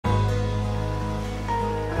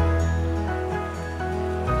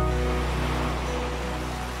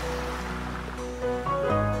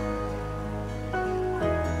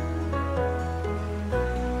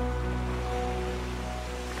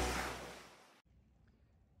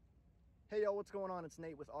Hey yo, what's going on? It's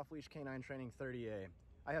Nate with Off Leash K9 Training 30A.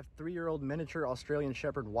 I have 3-year-old miniature Australian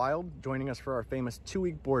Shepherd Wilde joining us for our famous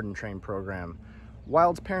 2-week board and train program.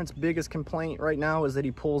 Wilde's parents' biggest complaint right now is that he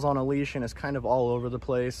pulls on a leash and is kind of all over the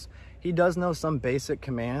place. He does know some basic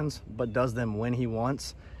commands, but does them when he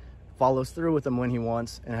wants, follows through with them when he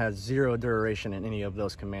wants, and has zero duration in any of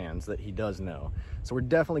those commands that he does know. So we're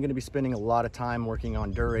definitely going to be spending a lot of time working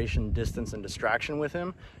on duration, distance, and distraction with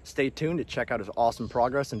him. Stay tuned to check out his awesome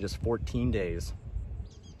progress in just 14 days.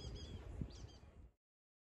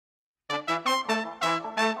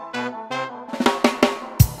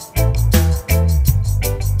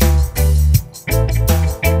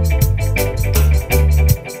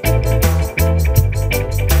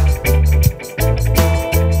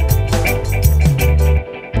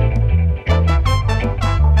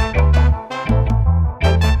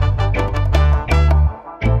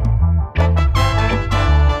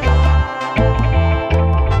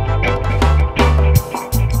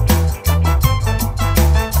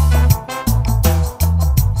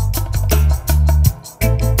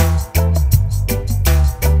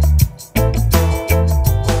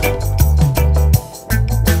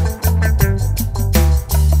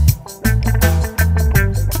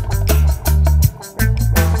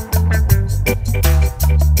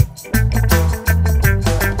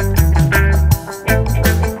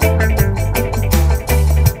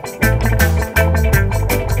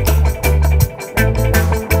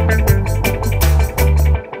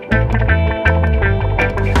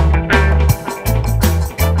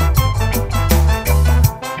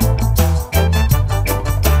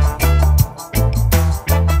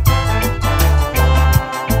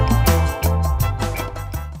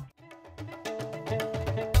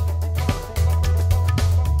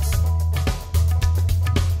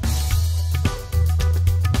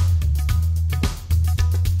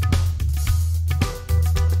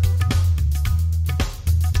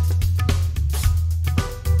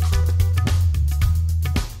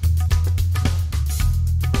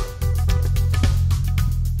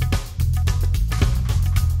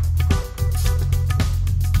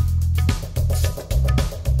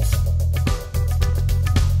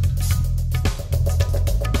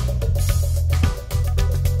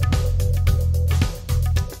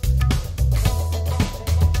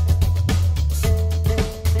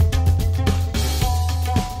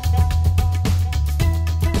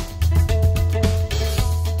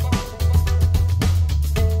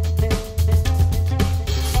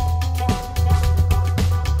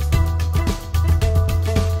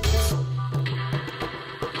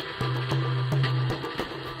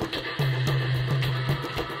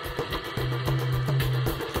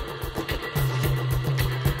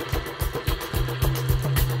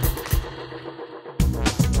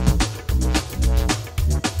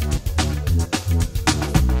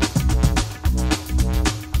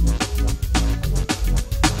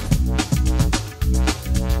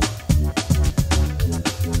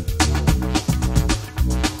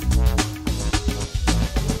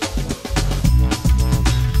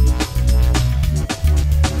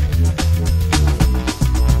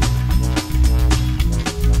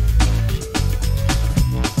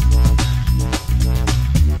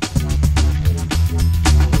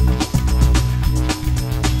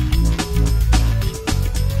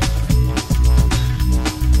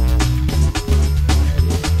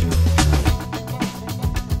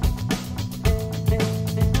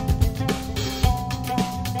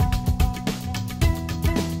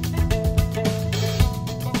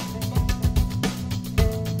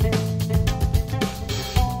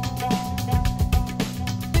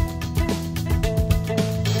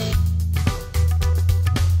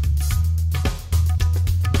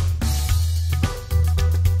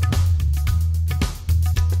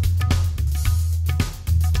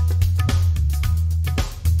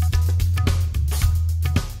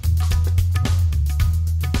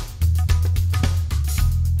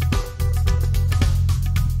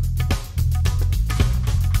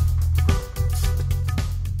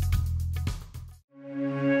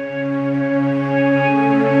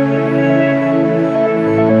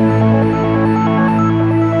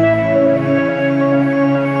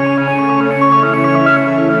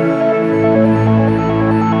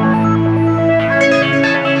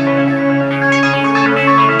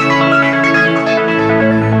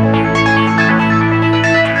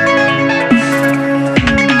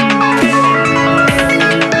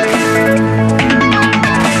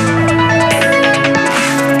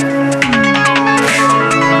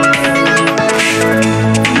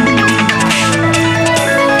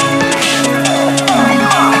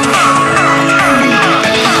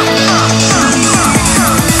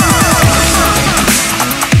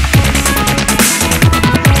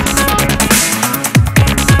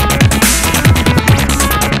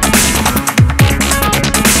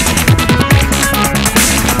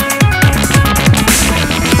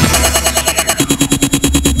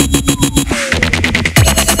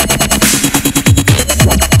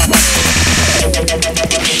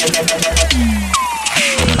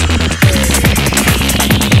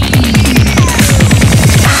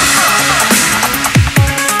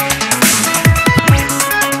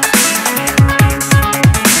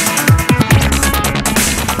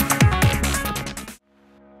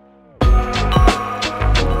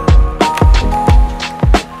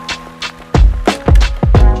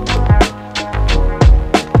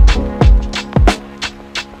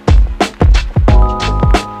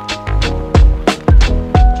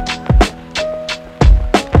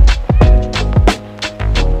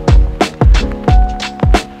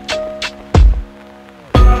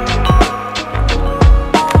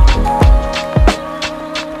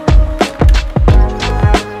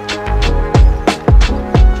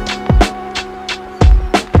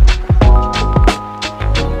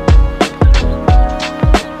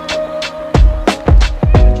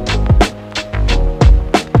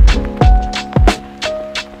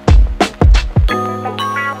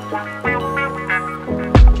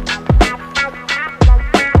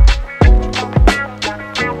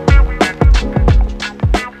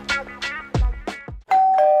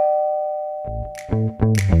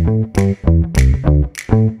 you.